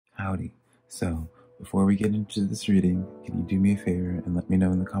Howdy. So, before we get into this reading, can you do me a favor and let me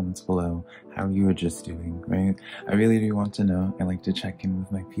know in the comments below how you are just doing, right? I really do want to know. I like to check in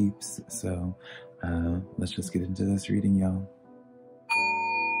with my peeps, so let's just get into this reading, y'all.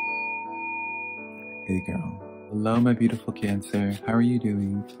 Hey girl. Hello my beautiful Cancer, how are you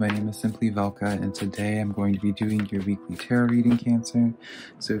doing? My name is SimplyVelca and today I'm going to be doing your weekly tarot reading, Cancer.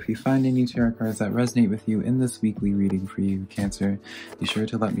 So if you find any tarot cards that resonate with you in this weekly reading for you, Cancer, be sure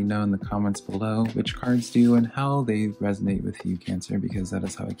to let me know in the comments below which cards do and how they resonate with you, Cancer, because that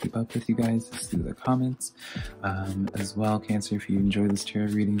is how I keep up with you guys, is through the comments. As well, Cancer, if you enjoy this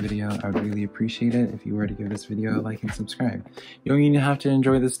tarot reading video, I would really appreciate it if you were to give this video a like and subscribe. You don't even have to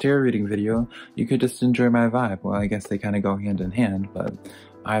enjoy this tarot reading video, you could just enjoy my vibe. Well, I guess they kind of go hand in hand, but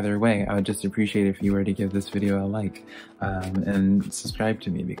either way, I would just appreciate it if you were to give this video a like and subscribe to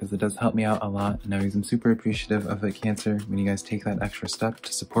me, because it does help me out a lot, and I'm super appreciative of it, Cancer, when you guys take that extra step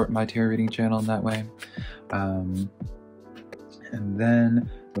to support my tarot reading channel in that way. And then,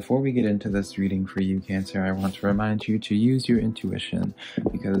 before we get into this reading for you, Cancer, I want to remind you to use your intuition,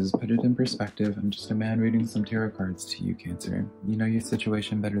 because put it in perspective, I'm just a man reading some tarot cards to you, Cancer. You know your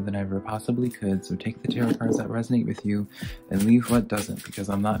situation better than I ever possibly could, so take the tarot cards that resonate with you and leave what doesn't, because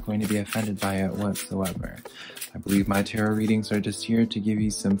I'm not going to be offended by it whatsoever. I believe my tarot readings are just here to give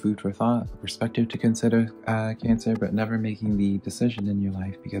you some food for thought, perspective to consider, Cancer, but never making the decision in your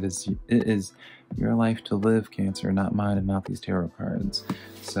life, because it is your life to live, Cancer, not mine and not these tarot cards.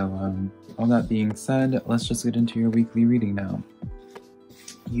 So, all that being said, let's just get into your weekly reading now.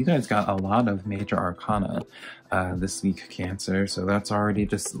 You guys got a lot of major arcana this week, Cancer, so that's already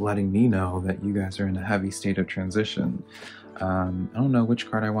just letting me know that you guys are in a heavy state of transition. I don't know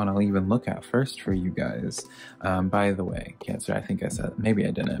which card I want to even look at first for you guys. By the way, Cancer, I think I said, maybe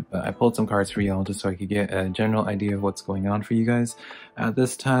I didn't, but I pulled some cards for y'all just so I could get a general idea of what's going on for you guys at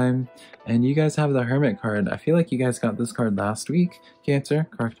this time. And you guys have the Hermit card. I feel like you guys got this card last week, Cancer.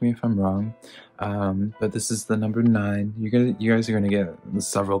 Correct me if I'm wrong. But this is the number 9. You guys are gonna get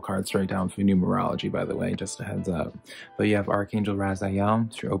several cards right down for numerology, by the way, just a heads up. But you have Archangel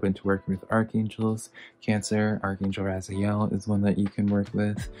Raziel, so you're open to working with archangels. Cancer, Archangel Raziel is one that you can work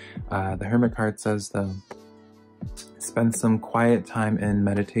with. The Hermit card says, though, spend some quiet time in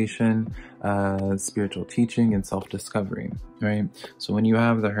meditation, spiritual teaching, and self-discovery, right? So when you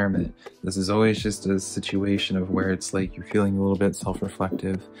have the Hermit, this is always just a situation of where it's like you're feeling a little bit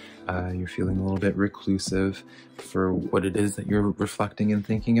self-reflective, you're feeling a little bit reclusive for what it is that you're reflecting and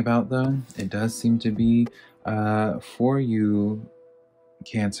thinking about, though. It does seem to be, for you,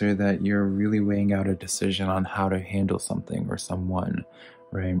 Cancer, that you're really weighing out a decision on how to handle something or someone,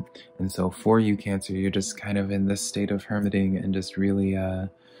 right? And so for you, Cancer, you're just kind of in this state of hermiting and just really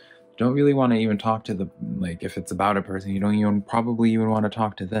don't really want to even talk to the, like, if it's about a person, you don't even probably even want to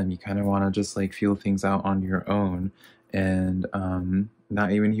talk to them. You kind of want to just like feel things out on your own and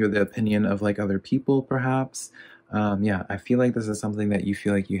not even hear the opinion of like other people, perhaps. Yeah, I feel like this is something that you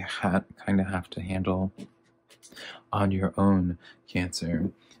feel like you kind of have to handle on your own, Cancer.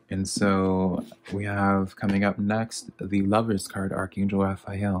 And so we have coming up next the Lover's card, Archangel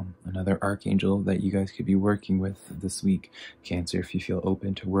Raphael, another archangel that you guys could be working with this week, Cancer, if you feel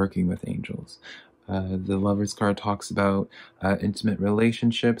open to working with angels. The Lover's card talks about intimate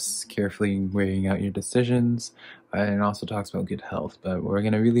relationships, carefully weighing out your decisions, and it also talks about good health. But we're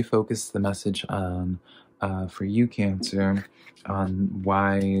going to really focus the message on, for you, Cancer, on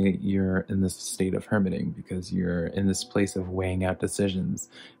why you're in this state of hermiting, because you're in this place of weighing out decisions,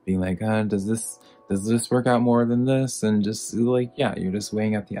 being like, does this work out more than this? And just like, yeah, you're just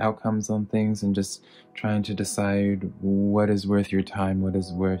weighing out the outcomes on things and just trying to decide what is worth your time, what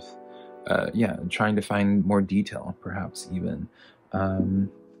is worth, yeah, trying to find more detail, perhaps even.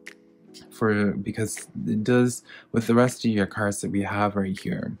 Because it does, with the rest of your cards that we have right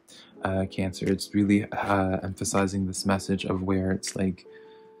here, Cancer, it's really emphasizing this message of where it's like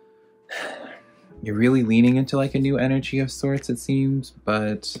you're really leaning into like a new energy of sorts, it seems,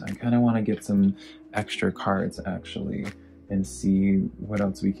 but I kind of want to get some extra cards actually and see what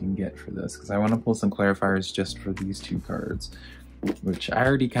else we can get for this, because I want to pull some clarifiers just for these 2 cards, which I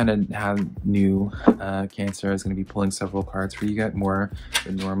already kind of knew, Cancer. I was going to be pulling several cards for you guys, more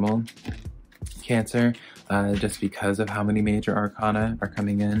than normal, Cancer, just because of how many major arcana are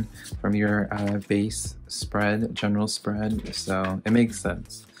coming in from your base spread, general spread, so it makes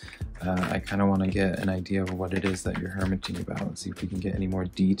sense. I kind of want to get an idea of what it is that you're hermiting about, see if we can get any more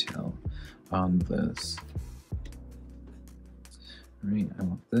detail on this. All right, I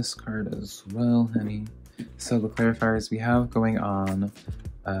want this card as well, honey. So the clarifiers we have going on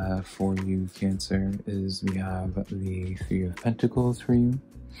for you, Cancer, is we have the 3 of Pentacles for you.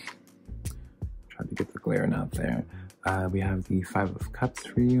 to get the glaring out there. We have the Five of Cups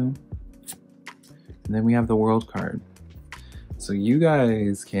for you. And then we have the World card. So you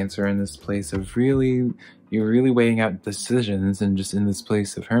guys, Cancer, in this place of you're really weighing out decisions and just in this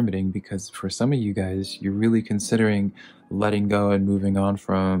place of hermiting, because for some of you guys, you're really considering letting go and moving on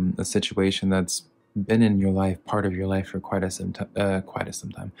from a situation that's been in your life, part of your life for quite some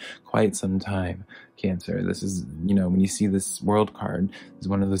time, Cancer. This is, when you see this World card, is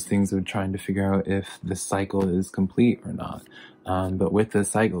one of those things of trying to figure out if this cycle is complete or not. But with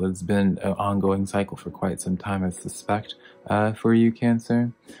this cycle, it's been an ongoing cycle for quite some time, I suspect, for you,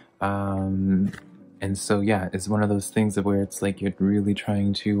 Cancer. And so, yeah, it's one of those things of where it's like you're really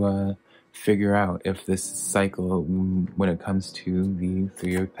trying to figure out if this cycle, when it comes to the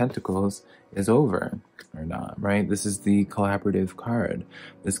Three of Pentacles, is over or not, right? This is the collaborative card.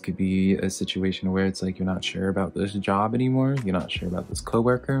 This could be a situation where it's like you're not sure about this job anymore. You're not sure about this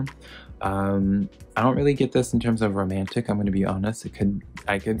coworker. I don't really get this in terms of romantic, I'm going to be honest.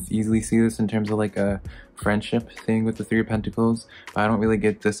 I could easily see this in terms of like a friendship thing with the Three of Pentacles, but I don't really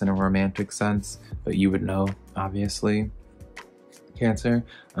get this in a romantic sense, but you would know, obviously, Cancer.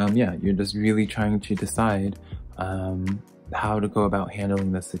 Yeah, you're just really trying to decide how to go about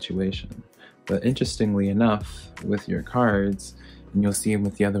handling this situation. But interestingly enough, with your cards, and you'll see them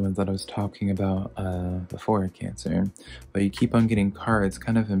with the other ones that I was talking about before, Cancer, but you keep on getting cards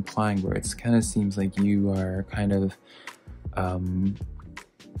kind of implying where it kind of seems like you are kind of,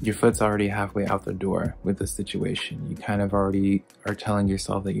 your foot's already halfway out the door with this situation. You kind of already are telling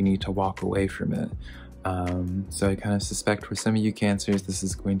yourself that you need to walk away from it. So I kind of suspect for some of you Cancers, this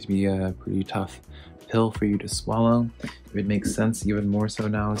is going to be a pretty tough pill for you to swallow. It makes sense even more so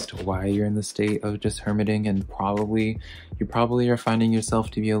now as to why you're in the state of just hermiting, and you probably are finding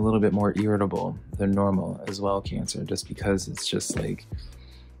yourself to be a little bit more irritable than normal as well, Cancer, just because it's just like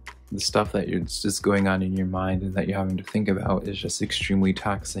the stuff that it's just going on in your mind and that you're having to think about is just extremely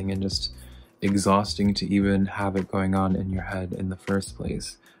taxing and just exhausting to even have it going on in your head in the first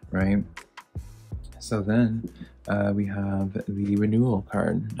place, right? So then we have the Renewal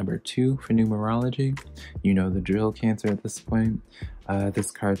card, number 2 for numerology. You know the drill, Cancer, at this point. This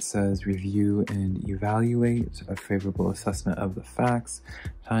card says review and evaluate, a favorable assessment of the facts,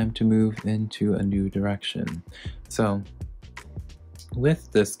 time to move into a new direction. So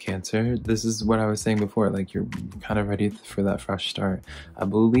with this, Cancer, this is what I was saying before, like you're kind of ready for that fresh start. I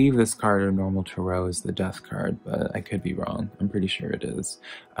believe this card in normal tarot is the Death card, but I could be wrong. I'm pretty sure it is.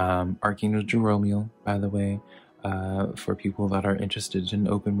 Archangel Jerome, by the way, for people that are interested and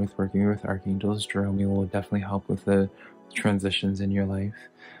open with working with archangels, Jerome will definitely help with the transitions in your life.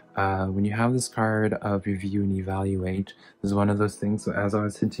 When you have this card of review and evaluate, this is one of those things, so as I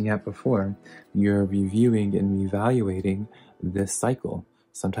was hinting at before, you're reviewing and evaluating this cycle,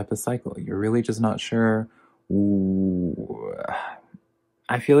 some type of cycle. You're really just not sure.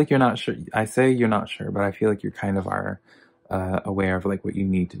 I feel like you're not sure. I say you're not sure, but I feel like you kind of are aware of like what you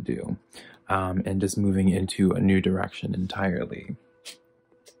need to do, and just moving into a new direction entirely.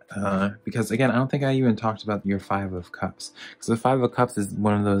 Because again, I don't think I even talked about your Five of Cups, because the Five of Cups is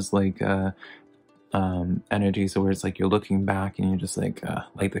one of those like energies where it's like you're looking back and you're just like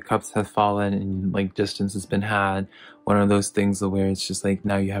the cups have fallen and like distance has been had. One of those things where it's just like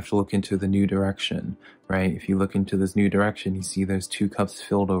now you have to look into the new direction, right? If you look into this new direction, you see there's 2 cups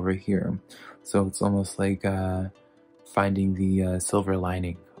filled over here. So it's almost like finding the silver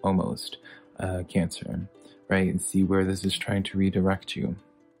lining, almost, Cancer, right? And see where this is trying to redirect you.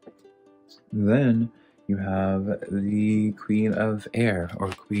 Then you have the Queen of Air, or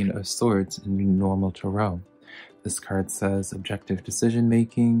Queen of Swords in normal tarot. This card says objective decision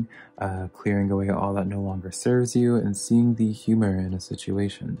making, clearing away all that no longer serves you, and seeing the humor in a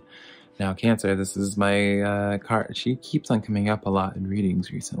situation. Now, Cancer, this is my card. She keeps on coming up a lot in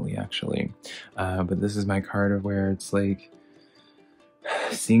readings recently, actually. But this is my card of where it's like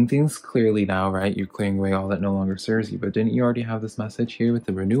seeing things clearly now, right? You're clearing away all that no longer serves you. But didn't you already have this message here with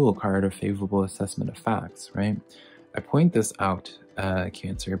the Renewal card of favorable assessment of facts, right? I point this out,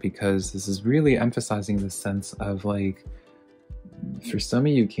 Cancer, because this is really emphasizing the sense of like, for some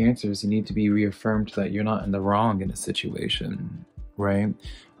of you Cancers, you need to be reaffirmed that you're not in the wrong in a situation, right?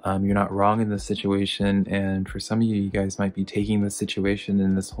 You're not wrong in this situation, and for some of you, you guys might be taking this situation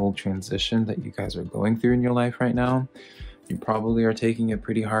and this whole transition that you guys are going through in your life right now. You probably are taking it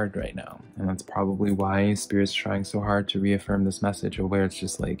pretty hard right now, and that's probably why Spirit's trying so hard to reaffirm this message of where it's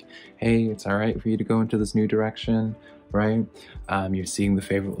just like, hey, it's all right for you to go into this new direction, right? You're seeing the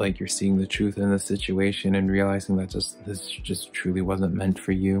favorite, like you're seeing the truth in the situation and realizing that this just truly wasn't meant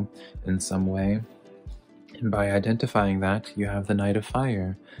for you in some way. And by identifying that, you have the Knight of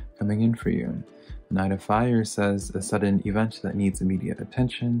Fire coming in for you. The Knight of Fire says a sudden event that needs immediate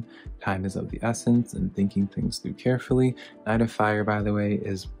attention, time is of the essence, and thinking things through carefully. Knight of Fire, by the way,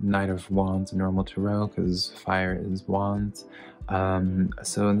 is Knight of Wands in normal tarot, because fire is wands.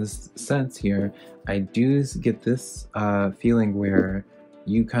 So in this sense here, I do get this feeling where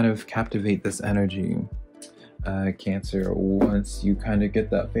you kind of captivate this energy, Cancer, once you kind of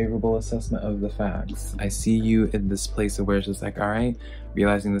get that favorable assessment of the facts. I see you in this place where it's just like, all right,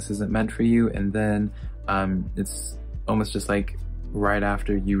 realizing this isn't meant for you, and then it's almost just like right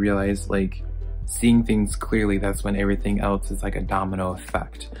after you realize, like, seeing things clearly, that's when everything else is like a domino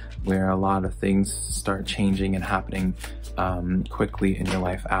effect, where a lot of things start changing and happening quickly in your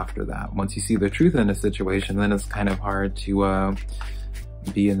life after that. Once you see the truth in a situation, then it's kind of hard to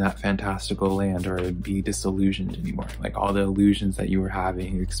be in that fantastical land or be disillusioned anymore. Like, all the illusions that you were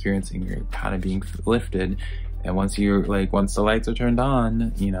having, experiencing, you're kind of being lifted. And once you're like, once the lights are turned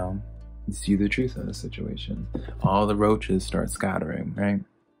on, you know, you see the truth in the situation. All the roaches start scattering, right?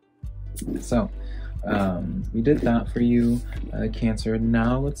 So, we did that for you, Cancer.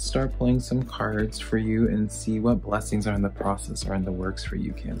 Now let's start pulling some cards for you and see what blessings are in the process or in the works for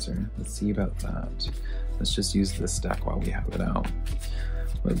you, Cancer. Let's see about that. Let's just use this deck while we have it out.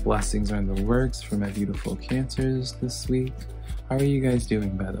 What blessings are in the works for my beautiful Cancers this week? How are you guys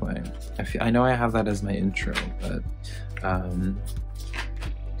doing, by the way? I know I have that as my intro, but I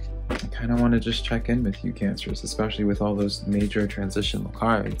kind of want to just check in with you, Cancers, especially with all those major transitional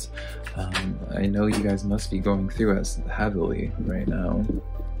cards. I know you guys must be going through us heavily right now.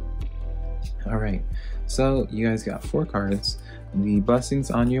 All right, so you guys got 4 cards. The blessings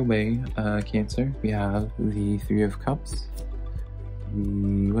on your way, Cancer. We have the 3 of Cups,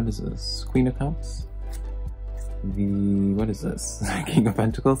 the, what is this, Queen of Cups, the, what is this, King of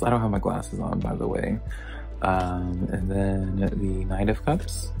Pentacles. I don't have my glasses on, by the way. And then the Knight of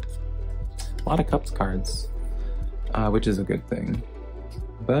Cups. A lot of Cups cards, which is a good thing.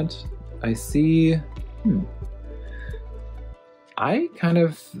 But I see, I kind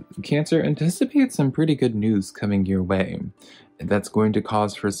of, Cancer, anticipate some pretty good news coming your way. That's going to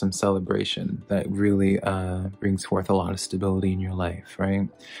cause for some celebration that really brings forth a lot of stability in your life, right?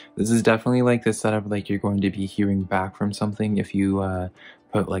 This is definitely like the setup, like you're going to be hearing back from something if you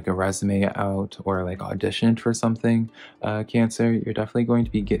put like a resume out or like auditioned for something, Cancer. You're definitely going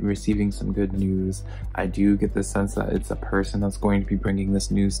to be receiving some good news. I do get the sense that it's a person that's going to be bringing this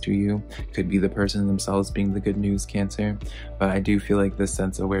news to you. Could be the person themselves being the good news, Cancer. But I do feel like this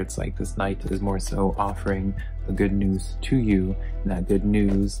sense of where it's like this Knight is more so offering the good news to you, and that good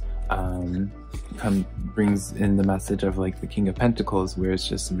news brings in the message of like the King of Pentacles, where it's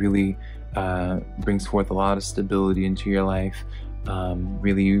just really brings forth a lot of stability into your life.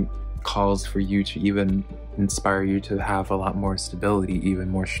 Really calls for you to even inspire you to have a lot more stability, even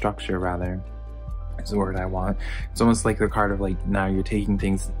more structure, rather, is the word I want. It's almost like the card of like, now you're taking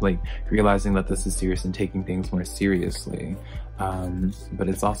things, like realizing that this is serious and taking things more seriously. But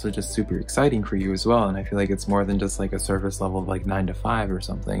it's also just super exciting for you as well. And I feel like it's more than just like a surface level of like 9 to 5 or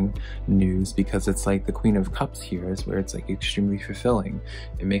something news, because it's like the Queen of Cups here is where it's like extremely fulfilling.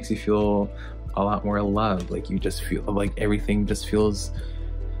 It makes you feel a lot more love. Like you just feel like everything just feels,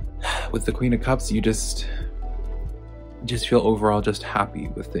 with the Queen of Cups, you just feel overall just happy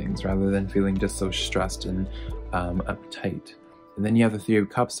with things rather than feeling just so stressed and uptight. And then you have the 3 of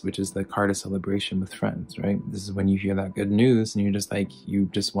Cups, which is the card of celebration with friends, right? This is when you hear that good news and you're just like, you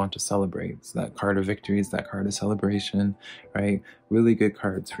just want to celebrate. It's that card of victories, that card of celebration, right? Really good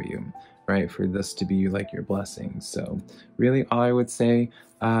cards for you, right? For this to be like your blessings. So really all I would say,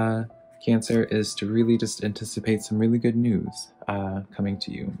 Cancer, is to really just anticipate some really good news coming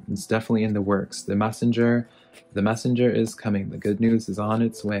to you. It's definitely in the works. The messenger is coming. The good news is on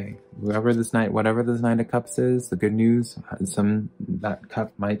its way. Whatever this Knight of Cups is, the good news, that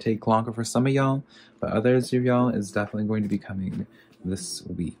cup might take longer for some of y'all, but others of y'all is definitely going to be coming this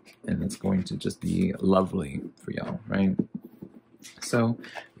week, and it's going to just be lovely for y'all, right? So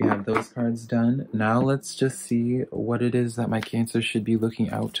we have those cards done. Now let's just see what it is that my Cancer should be looking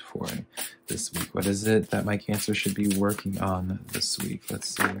out for this week. What is it that my Cancer should be working on this week? Let's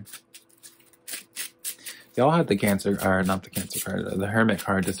see. Y'all had the Cancer, or not the Cancer card, the Hermit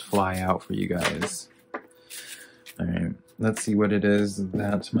card just fly out for you guys. All right, let's see what it is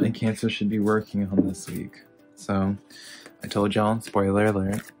that my Cancer should be working on this week. So I told y'all, spoiler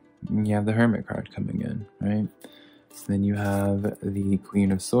alert, you have the Hermit card coming in, right? Then you have the Queen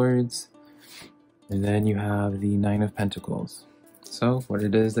of Swords, and then you have the 9 of Pentacles. So what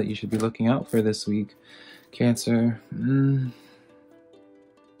it is that you should be looking out for this week, Cancer?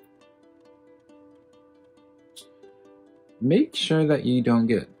 make sure that you don't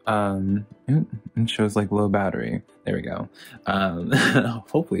get, it shows like low battery. There we go.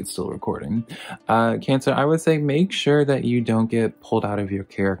 Hopefully it's still recording. Cancer, I would say make sure that you don't get pulled out of your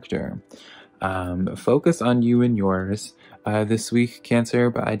character. Focus on you and yours this week, Cancer,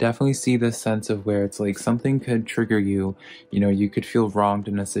 but I definitely see this sense of where it's like something could trigger you. You know, you could feel wronged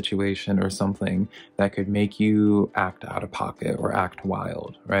in a situation or something that could make you act out of pocket or act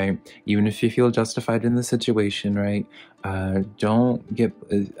wild, right? Even if you feel justified in the situation, right? I do get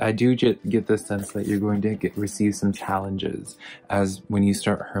the sense that you're going to receive some challenges as when you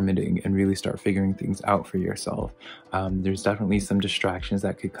start hermiting and really start figuring things out for yourself. There's definitely some distractions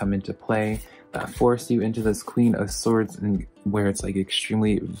that could come into play that force you into this Queen of Swords, and where it's like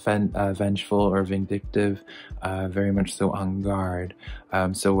extremely vengeful or vindictive, very much so on guard.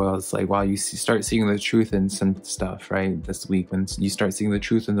 So it's like while you start seeing the truth in some stuff, right, this week, when you start seeing the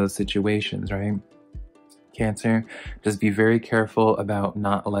truth in those situations, right, Cancer, just be very careful about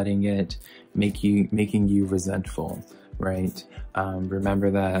not letting it making you resentful, right?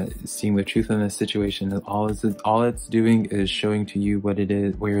 Remember that seeing the truth in this situation, all it's doing is showing to you where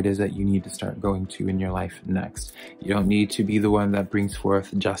it is that you need to start going to in your life next. You don't need to be the one that brings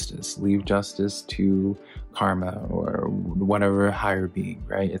forth justice. Leave justice to karma or whatever higher being,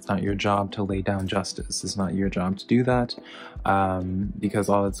 right? It's not your job to lay down justice. It's not your job to do that, because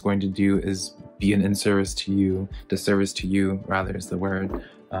all it's going to do is be an disservice to you, rather is the word,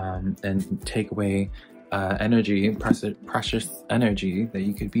 and take away precious energy that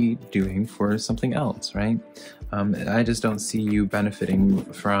you could be doing for something else, right? I just don't see you benefiting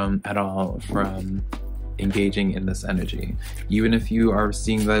at all from engaging in this energy. Even if you are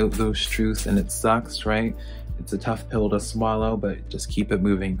seeing those truths and it sucks, right? It's a tough pill to swallow, but just keep it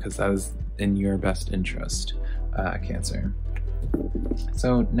moving because that is in your best interest, Cancer.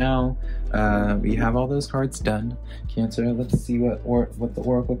 So now we have all those cards done, Cancer. Let's see what the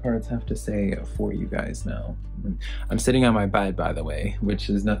Oracle cards have to say for you guys now. I'm sitting on my bed, by the way, which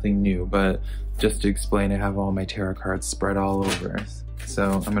is nothing new, but just to explain, I have all my tarot cards spread all over.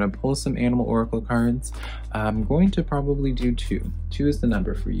 So I'm going to pull some animal oracle cards. I'm going to probably do two. Two is the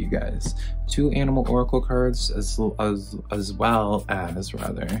number for you guys. 2 animal oracle cards as well as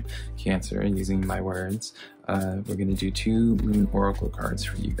Cancer, using my words. We're going to do 2 moon oracle cards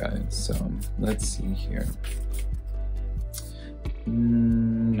for you guys. So let's see here.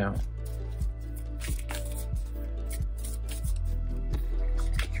 No.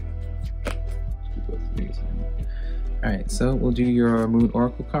 Alright, so we'll do your moon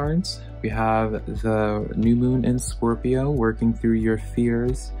oracle cards. We have the new moon in Scorpio, working through your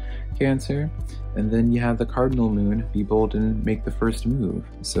fears, Cancer. And then you have the cardinal moon, be bold and make the first move.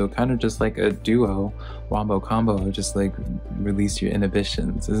 So kind of just like a duo, wombo combo, just like release your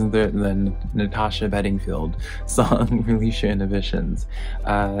inhibitions. Isn't there the Natasha Bedingfield song, Release Your Inhibitions?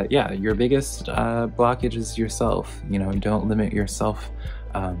 Yeah, your biggest blockage is yourself. You know, don't limit yourself,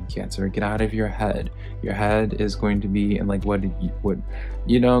 Cancer. Get out of your head. Your head is going to be in like what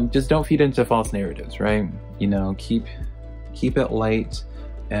you know, just don't feed into false narratives, right? You know, keep it light.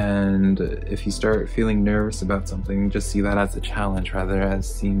 And if you start feeling nervous about something, just see that as a challenge rather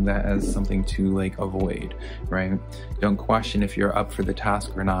as seeing that as something to like avoid, right? Don't question if you're up for the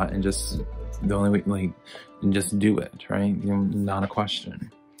task or not, and just the only way, just do it, right? You know, not a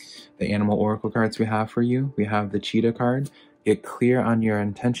question. The animal oracle cards we have for you, we have the cheetah card. Get clear on your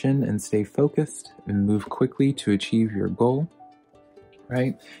intention and stay focused and move quickly to achieve your goal.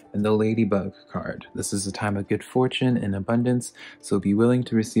 Right? And the ladybug card. This is a time of good fortune and abundance, so be willing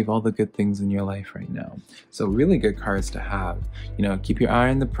to receive all the good things in your life right now. So really good cards to have. You know, keep your eye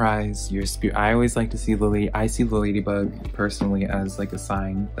on the prize. I always like to see I see the ladybug personally as like a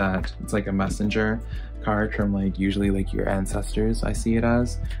sign that it's like a messenger card from like usually like your ancestors. I see it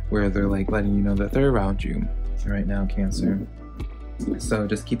as where they're like letting you know that they're around you right now, Cancer. So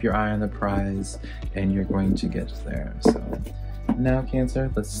just keep your eye on the prize and you're going to get there. So now,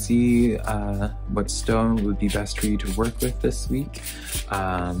 Cancer, let's see what stone would be best for you to work with this week.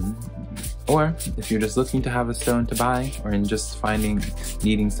 Or if you're just looking to have a stone to buy, or in just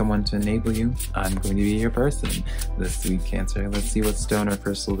needing someone to enable you, I'm going to be your person this week, Cancer. Let's see what stone or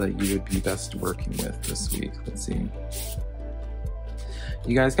crystal that you would be best working with this week. Let's see.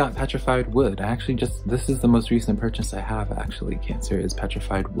 You guys got petrified wood. This is the most recent purchase I have actually, Cancer, is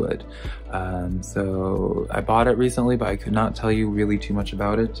petrified wood. So I bought it recently, but I could not tell you really too much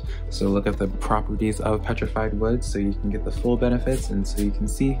about it. So look at the properties of petrified wood so you can get the full benefits and so you can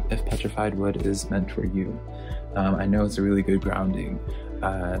see if petrified wood is meant for you. I know it's a really good grounding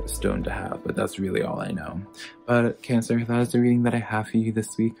stone to have, but that's really all I know. But Cancer, that is the reading that I have for you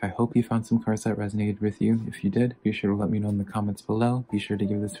this week. I hope you found some cards that resonated with you. If you did, be sure to let me know in the comments below. Be sure to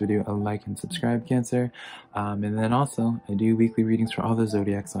give this video a like and subscribe, Cancer. And then also, I do weekly readings for all the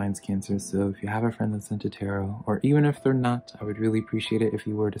zodiac signs, Cancer. So if you have a friend that's into tarot, or even if they're not, I would really appreciate it if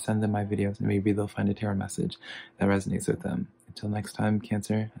you were to send them my videos, and maybe they'll find a tarot message that resonates with them. Until next time,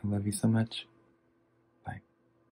 Cancer, I love you so much.